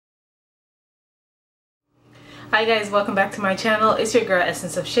Hi guys, welcome back to my channel. It's your girl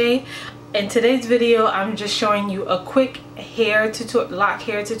Essenceofshay. In today's video, I'm just showing you a quick lock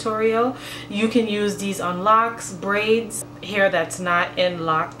hair tutorial. You can use these on locks, braids, hair that's not in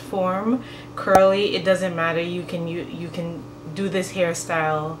locked form, curly. It doesn't matter. You can do this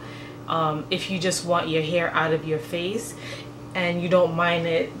hairstyle if you just want your hair out of your face and you don't mind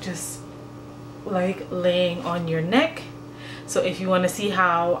it just like laying on your neck. So if you want to see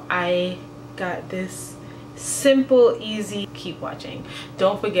how I got this simple, easy, keep watching.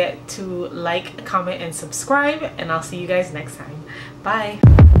 Don't forget to like, comment, and subscribe, and I'll see you guys next time. Bye.